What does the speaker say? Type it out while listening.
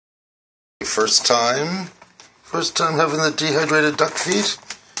First time having the dehydrated duck feet.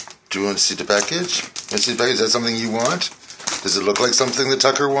 Do you want to see the package? Is that something you want? Does it look like something that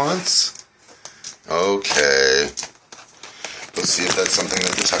Tucker wants? Okay. Let's see if that's something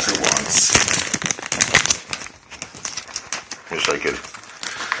that the Tucker wants. Wish I could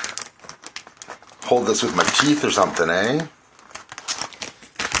hold this with my teeth or something, eh?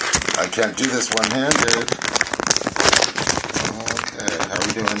 I can't do this one-handed. Okay, how are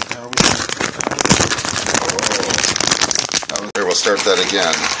we doing? Here, we'll start that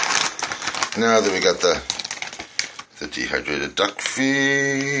again. Now that we got the dehydrated duck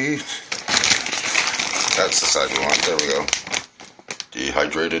feet. That's the side we want. There we go.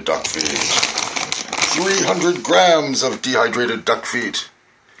 Dehydrated duck feet. 300 grams of dehydrated duck feet.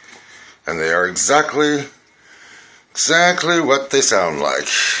 And they are exactly what they sound like.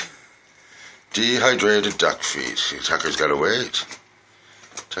 Dehydrated duck feet. Tucker's got to wait.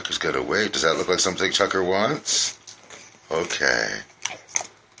 Tucker's got to wait. Does that look like something Tucker wants? Okay.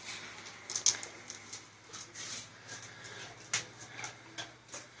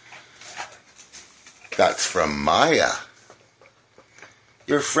 That's from Maya.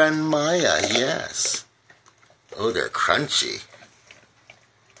 Your friend Maya, yes. Oh, they're crunchy.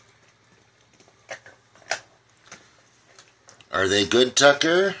 Are they good,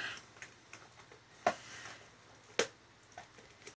 Tucker?